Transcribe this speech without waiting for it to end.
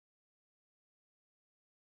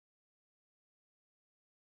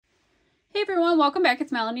Hey everyone, welcome back.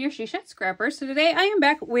 It's Melanie, your She Shed Scrapper. So today I am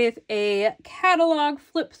back with a catalog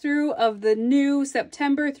flip through of the new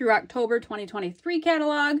September through October 2023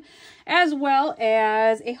 catalog, as well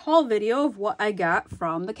as a haul video of what I got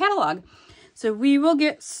from the catalog. So we will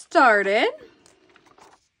get started.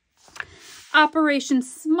 Operation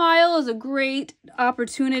Smile is a great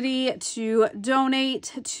opportunity to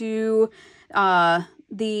donate to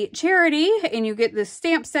the charity, and you get the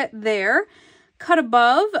stamp set there. Cut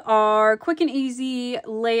above are quick and easy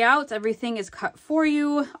layouts. Everything is cut for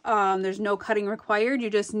you. There's no cutting required. You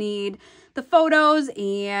just need the photos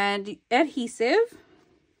and adhesive.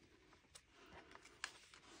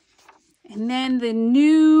 And then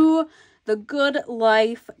the Good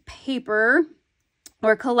Life paper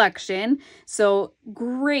or collection. So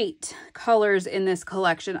great colors in this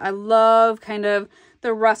collection. I love kind of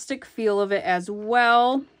the rustic feel of it as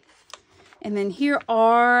well. And then here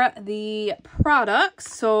are the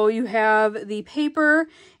products. So you have the paper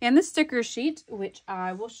and the sticker sheet, which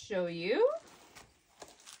I will show you.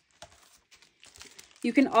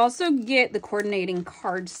 You can also get the coordinating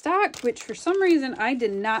cardstock, which for some reason I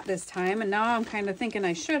did not this time. And now I'm kind of thinking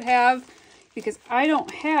I should have, because I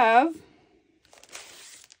don't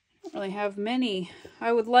really have many.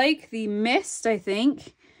 I would like the mist, I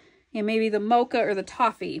think, and maybe the mocha or the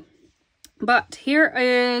toffee. But here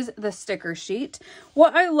is the sticker sheet.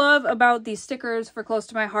 What I love about these stickers for Close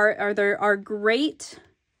to My Heart are there are great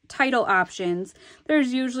title options.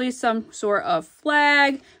 There's usually some sort of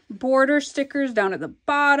flag, border stickers down at the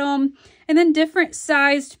bottom, and then different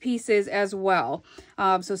sized pieces as well.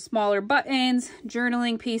 So smaller buttons,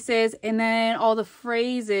 journaling pieces, and then all the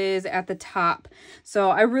phrases at the top. So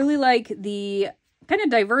I really like the kind of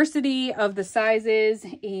diversity of the sizes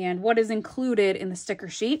and what is included in the sticker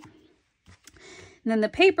sheet. And then the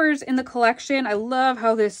papers in the collection, I love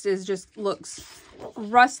how this just looks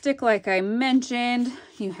rustic like I mentioned.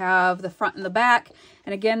 You have the front and the back.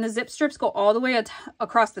 And again, the zip strips go all the way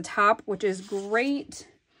across the top, which is great.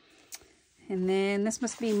 And then this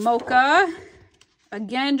must be mocha.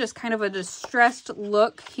 Again, just kind of a distressed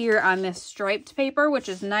look here on this striped paper, which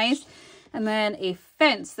is nice. And then a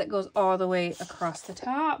fence that goes all the way across the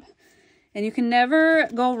top. And you can never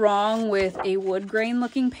go wrong with a wood grain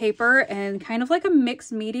looking paper and kind of like a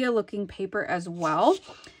mixed media looking paper as well.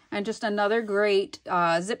 And just another great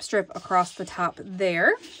zip strip across the top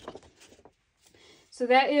there. So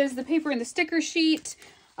that is the paper and the sticker sheet.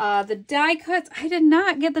 The die cuts, I did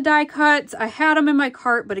not get the die cuts. I had them in my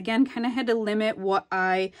cart, but again, kind of had to limit what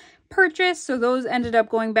I purchased. So those ended up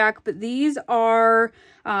going back, but these are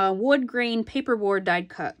wood grain paperboard die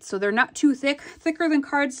cuts. So they're not too thick, thicker than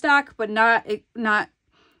cardstock, but not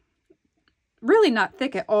really not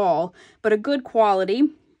thick at all, but a good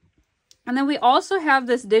quality. And then we also have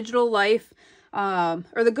this Digital Life,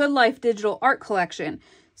 or the Good Life Digital Art Collection.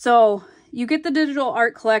 So you get the digital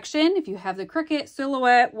art collection if you have the Cricut,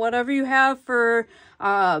 Silhouette, whatever you have for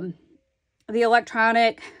the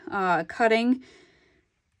electronic cutting.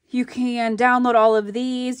 You can download all of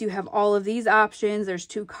these. You have all of these options. There's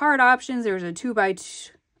 2 card options. There's a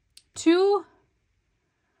 2x2.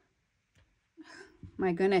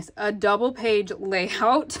 My goodness, a double page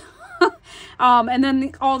layout. And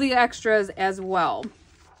then all the extras as well.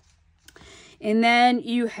 And then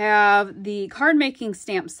you have the card making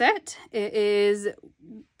stamp set. It is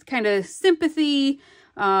kind of sympathy.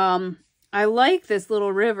 I like this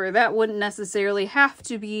little river. That wouldn't necessarily have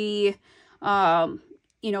to be,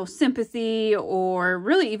 you know, sympathy or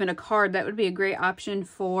really even a card. That would be a great option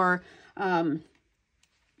for a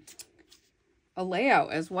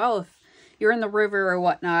layout as well if you're in the river or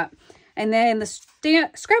whatnot. And then the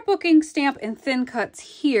scrapbooking stamp and thin cuts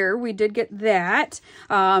here, we did get that.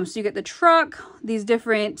 So you get the truck, these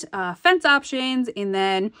different fence options, and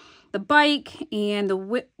then the bike and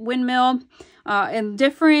the windmill, and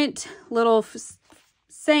different little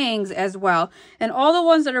sayings as well. And all the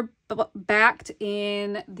ones that are backed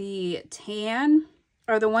in the tan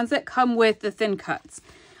are the ones that come with the thin cuts,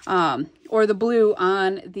 or the blue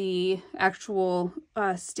on the actual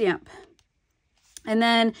stamp. And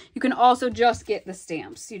then you can also just get the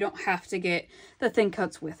stamps. You don't have to get the thin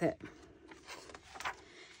cuts with it.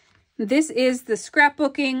 This is the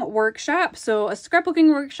scrapbooking workshop. So a scrapbooking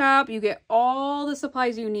workshop, you get all the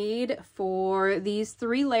supplies you need for these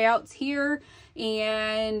 3 layouts here,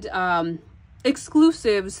 and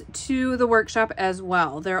exclusives to the workshop as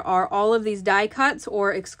well. There are all of these die cuts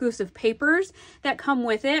or exclusive papers that come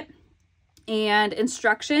with it, and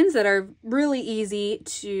instructions that are really easy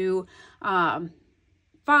to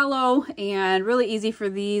follow and really easy for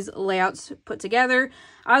these layouts to put together.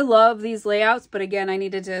 I love these layouts, but again, I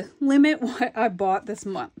needed to limit what I bought this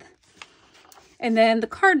month. And then the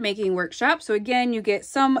card making workshop. So again, you get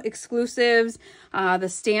some exclusives, the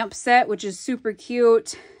stamp set, which is super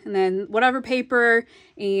cute, and then whatever paper.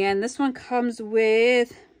 And this one comes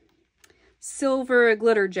with silver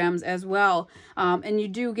glitter gems as well. And you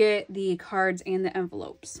do get the cards and the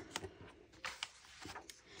envelopes.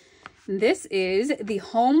 This is the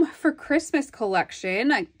Home for Christmas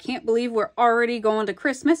collection. I can't believe we're already going to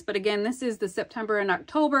Christmas, but again, this is the September and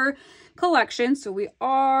October collection, so we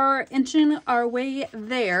are inching our way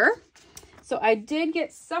there. So I did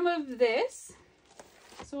get some of this.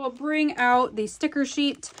 So I'll bring out the sticker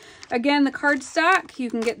sheet. Again, the cardstock, you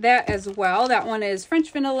can get that as well. That one is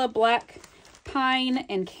French vanilla, black pine,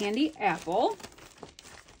 and candy apple.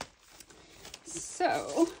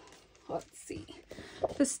 So let's see.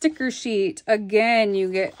 The sticker sheet, again,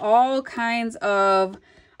 you get all kinds of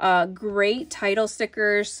great title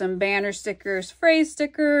stickers, some banner stickers, phrase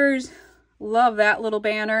stickers. Love that little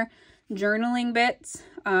banner. Journaling bits,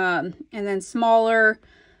 and then smaller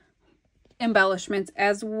embellishments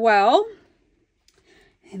as well.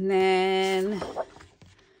 And then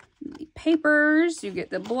the papers, you get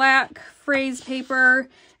the black phrase paper,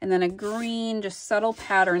 and then a green, just subtle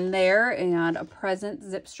pattern there, and a present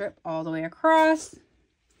zip strip all the way across.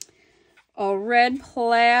 A red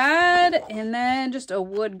plaid, and then just a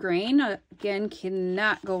wood grain. Again,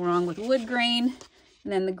 cannot go wrong with wood grain.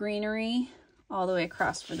 And then the greenery all the way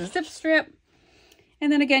across for the zip strip.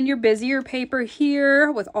 And then again, your busier paper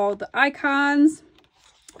here with all the icons.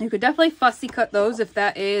 You could definitely fussy cut those if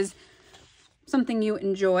that is something you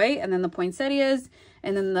enjoy. And then the poinsettias,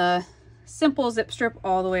 and then the simple zip strip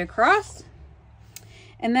all the way across.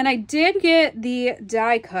 And then I did get the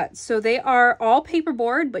die cuts. So they are all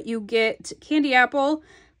paperboard, but you get candy apple,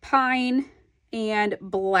 pine, and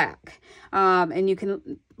black. And you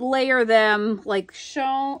can layer them like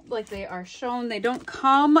they are shown. They don't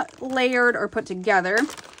come layered or put together.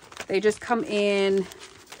 They just come in.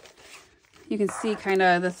 You can see kind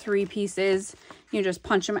of the 3 pieces. You just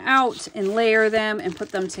punch them out and layer them and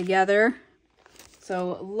put them together.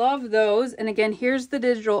 So love those. And again, here's the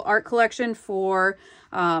digital art collection for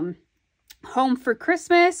Home for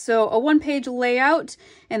Christmas. So a 1-page layout,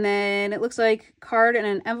 and then it looks like card and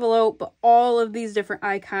an envelope, but all of these different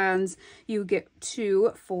icons you get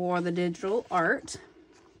 2 for the digital art.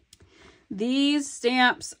 These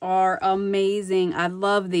stamps are amazing. I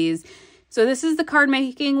love these. So this is the card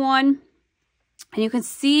making one. And you can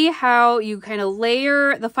see how you kind of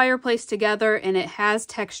layer the fireplace together, and it has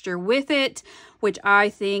texture with it, which I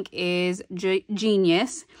think is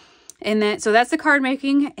genius. And then, so that's the card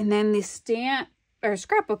making. And then the stamp or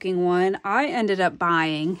scrapbooking one, I ended up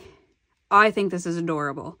buying. I think this is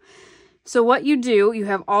adorable. So what you do, you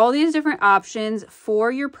have all these different options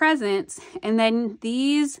for your presents. And then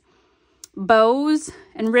these bows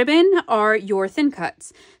and ribbon are your thin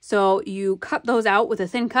cuts. So you cut those out with a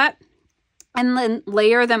thin cut, and then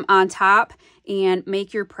layer them on top and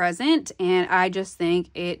make your present. And I just think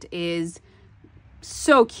it is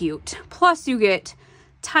so cute. Plus you get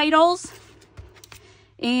titles,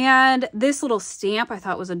 and this little stamp I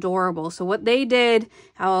thought was adorable. So what they did,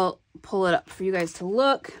 I'll pull it up for you guys to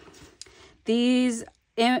look. These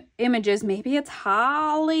images, maybe it's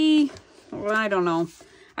holly, I don't know.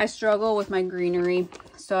 I struggle with my greenery,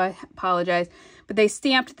 so I apologize. But they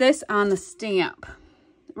stamped this on the stamp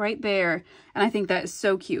right there, and I think that is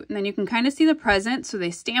so cute. And then you can kind of see the present. So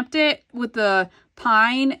they stamped it with the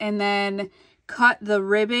pine and then cut the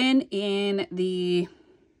ribbon in the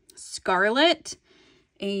scarlet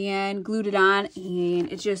and glued it on,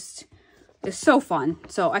 and it just is so fun.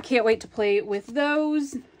 So I can't wait to play with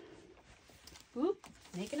those. Oop,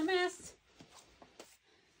 making a mess.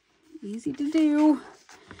 Easy to do.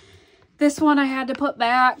 This one I had to put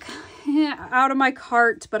back out of my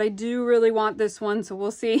cart, but I do really want this one, so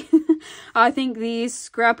we'll see. I think these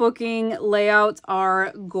scrapbooking layouts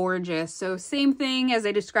are gorgeous. So same thing as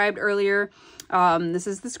I described earlier. This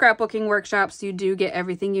is the scrapbooking workshop, so you do get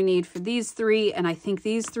everything you need for these 3, and I think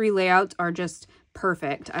these 3 layouts are just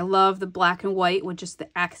perfect. I love the black and white with just the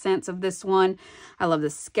accents of this one. I love the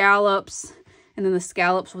scallops, and then the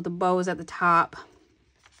scallops with the bows at the top.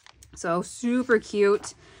 So super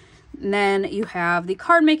cute. And then you have the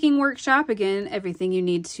card making workshop. Again, everything you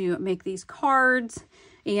need to make these cards,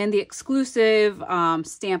 and the exclusive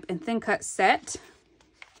stamp and thin cut set.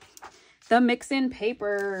 The mix-in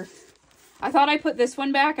paper. I thought I put this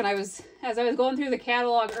one back, and as I was going through the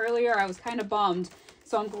catalog earlier, I was kind of bummed.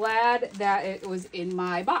 So I'm glad that it was in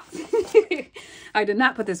my box. I did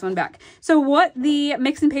not put this one back. So what the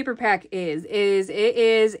mix-in paper pack is it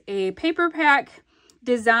is a paper pack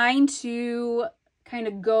designed to kind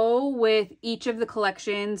of go with each of the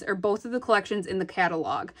collections or both of the collections in the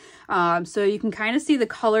catalog. So you can kind of see the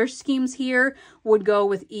color schemes here would go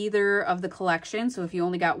with either of the collections. So if you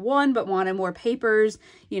only got one but wanted more papers,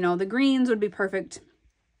 you know, the greens would be perfect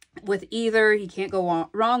with either. You can't go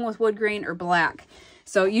wrong with wood grain or black.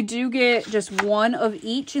 So you do get just one of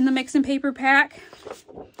each in the mix and paper pack.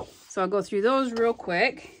 So I'll go through those real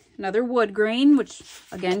quick. Another wood grain, which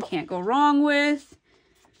again, can't go wrong with.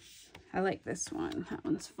 I like this one. That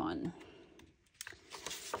one's fun.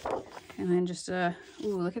 And then just ooh,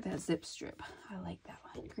 look at that zip strip. I like that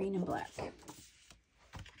one. Green and black.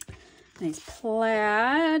 Nice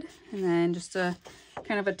plaid. And then just a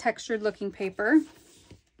kind of a textured looking paper.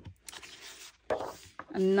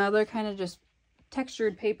 Another kind of just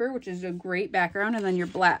textured paper, which is a great background. And then your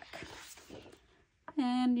black.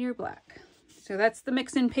 And your black. So that's the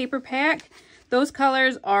mix in paper pack. Those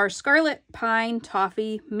colors are scarlet, pine,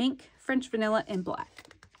 toffee, mink, French vanilla, and black.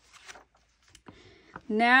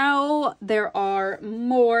 Now there are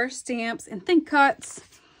more stamps and thin cuts.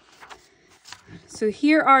 So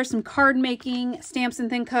here are some card making stamps and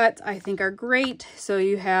thin cuts I think are great. So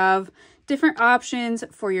you have different options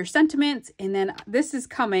for your sentiments, and then this is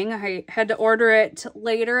coming. I had to order it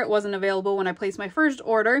later. It wasn't available when I placed my first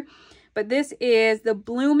order. But this is the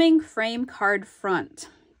blooming frame card front.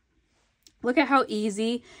 Look at how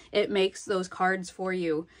easy it makes those cards for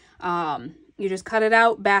you. You just cut it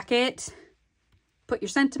out, back it, put your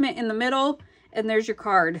sentiment in the middle, and there's your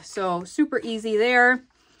card. So super easy there.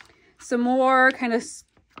 Some more kind of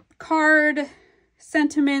card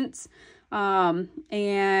sentiments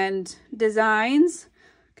and designs.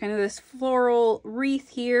 Kind of this floral wreath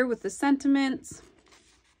here with the sentiments.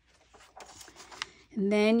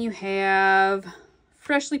 And then you have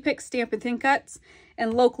freshly picked Stampin' Thin Cuts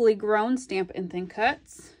and locally grown Stampin' Thin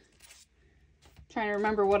Cuts. Trying to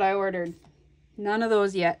remember what I ordered. None of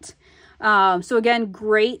those yet. So again,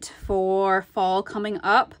 great for fall coming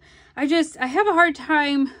up. I have a hard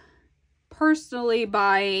time personally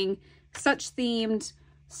buying such themed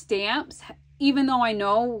stamps, even though I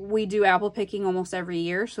know we do apple picking almost every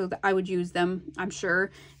year. So I would use them, I'm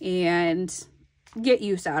sure, and get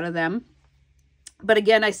use out of them. But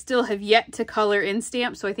again, I still have yet to color in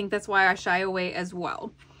stamps, so I think that's why I shy away as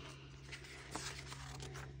well.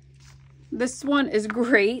 This one is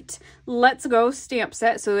great. Let's Go stamp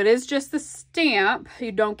set. So it is just the stamp.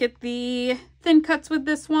 You don't get the thin cuts with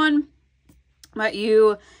this one, but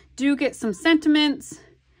you do get some sentiments.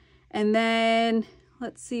 And then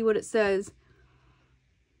let's see what it says.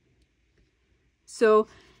 So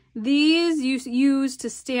these you use to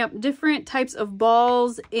stamp different types of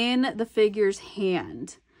balls in the figure's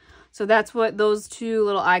hand. So that's what those two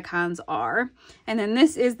little icons are. And then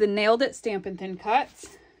this is the Nailed It Stampin' Thin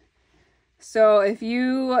Cuts. So if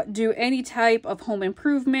you do any type of home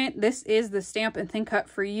improvement, this is the Stampin' Thin Cut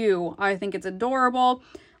for you. I think it's adorable.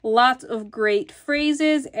 Lots of great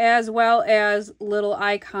phrases as well as little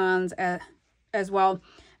icons as well.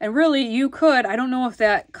 And really you could, I don't know if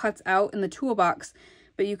that cuts out in the toolbox,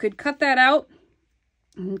 but you could cut that out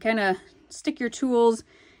and kind of stick your tools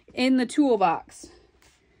in the toolbox.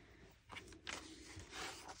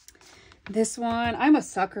 This one, I'm a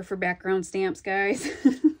sucker for background stamps, guys.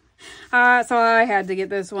 So I had to get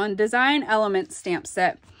this one. Design Element Stamp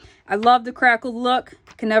Set. I love the crackled look.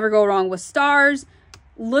 Can never go wrong with stars.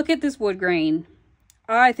 Look at this wood grain.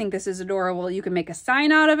 I think this is adorable. You can make a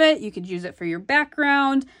sign out of it. You could use it for your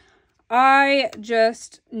background. I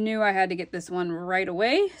just knew I had to get this one right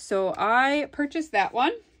away, so I purchased that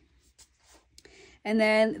one. And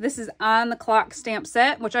then this is On the Clock stamp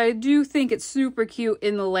set, which I do think it's super cute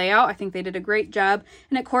in the layout. I think they did a great job,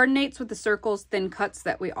 and it coordinates with the circles, thin cuts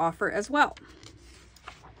that we offer as well.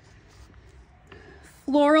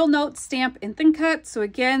 Floral Note stamp and thin cuts. So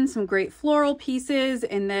again, some great floral pieces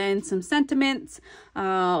and then some sentiments.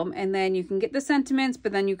 And then you can get the sentiments,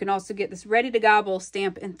 but then you can also get this Ready to Gobble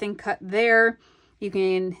stamp and thin cut there. You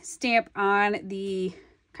can stamp on the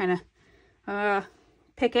kind of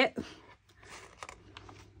picket.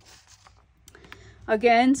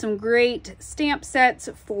 Again, some great stamp sets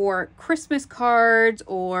for Christmas cards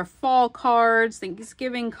or fall cards,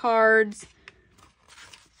 Thanksgiving cards.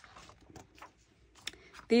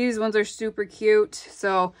 These ones are super cute.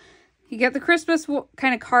 So you get the Christmas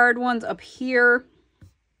kind of card ones up here,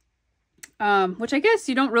 which I guess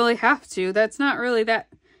you don't really have to. That's not really that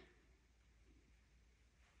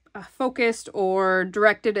focused or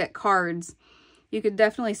directed at cards. You could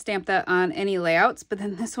definitely stamp that on any layouts. But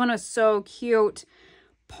then this one is so cute.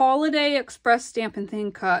 Holiday Express Stampin'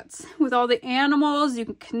 Thin Cuts. With all the animals, you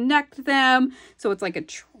can connect them. So it's like a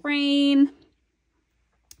train.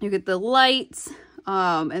 You get the lights.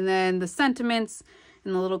 And then the sentiments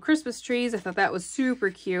and the little Christmas trees. I thought that was super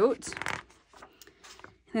cute.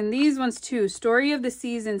 And these ones too, Story of the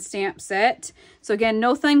Season stamp set. So again,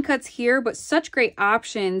 no thin cuts here, but such great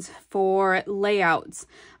options for layouts.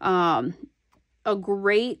 A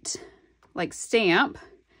great like stamp.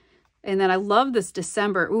 And then I love this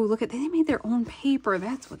December. Ooh, look at, they made their own paper.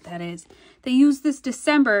 That's what that is. They used this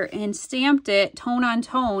December and stamped it tone on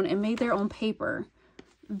tone and made their own paper.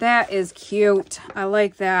 That is cute. I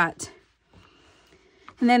like that.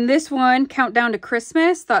 And then this one, Countdown to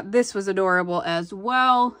Christmas. Thought this was adorable as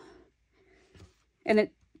well. And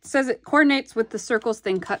it says it coordinates with the circles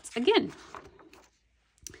thin cuts again.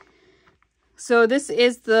 So this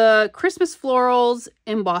is the Christmas Florals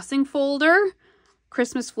embossing folder,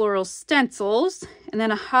 Christmas Floral stencils, and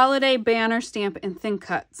then a holiday banner stamp and thin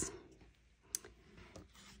cuts.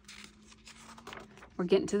 We're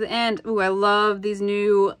getting to the end. Ooh, I love these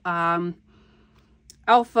new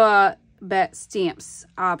alphabet stamps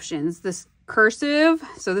options. This cursive,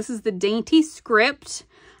 so this is the dainty script.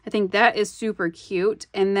 I think that is super cute.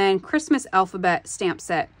 And then Christmas alphabet stamp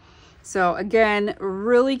set. So again,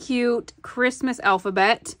 really cute Christmas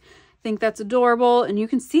alphabet. I think that's adorable. And you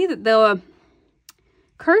can see that the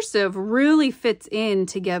cursive really fits in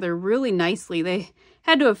together really nicely. They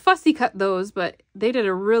had to have fussy cut those, but they did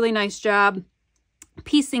a really nice job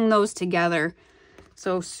piecing those together.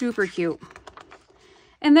 So super cute.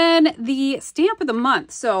 And then the stamp of the month.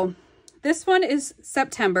 So this one is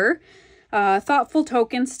September. Thoughtful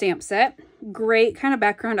Token stamp set. Great kind of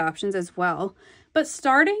background options as well. But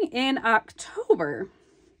starting in October,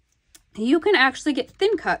 you can actually get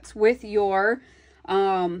thin cuts with your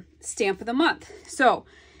stamp of the month. So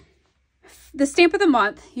the stamp of the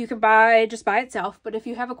month you can buy just by itself, but if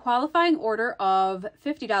you have a qualifying order of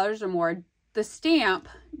 $50 or more, the stamp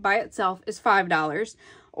by itself is $5.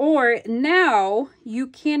 Or now you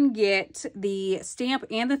can get the stamp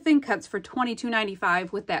and the thin cuts for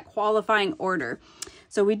 $22.95 with that qualifying order.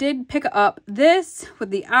 So we did pick up this with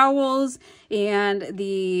the owls and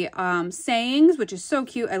the sayings, which is so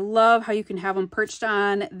cute. I love how you can have them perched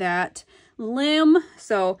on that limb.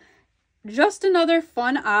 So just another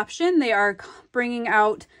fun option they are bringing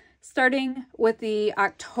out, starting with the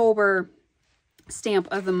October stamp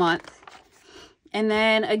of the month. And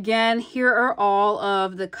then again, here are all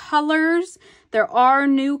of the colors. There are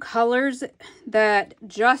new colors that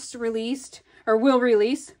just released or will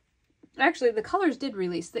release. Actually, the colors did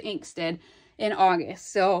release, the inks did, in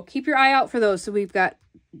August. So keep your eye out for those. So we've got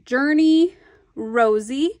Journey,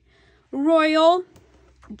 Rosy, Royal,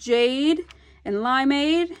 Jade, and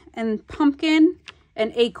Limeade, and Pumpkin,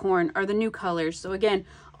 and Acorn are the new colors. So again,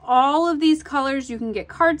 all of these colors, you can get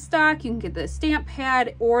cardstock, you can get the stamp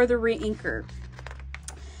pad, or the re-inker.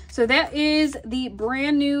 So that is the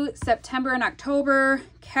brand new September and October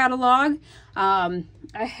catalog.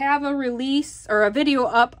 I have a release or a video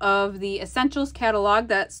up of the Essentials catalog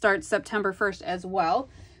that starts September 1st as well.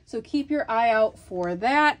 So keep your eye out for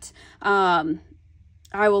that.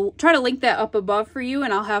 I will try to link that up above for you,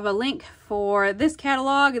 and I'll have a link for this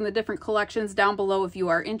catalog and the different collections down below if you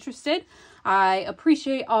are interested. I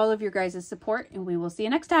appreciate all of your guys' support, and we will see you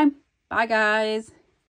next time. Bye, guys.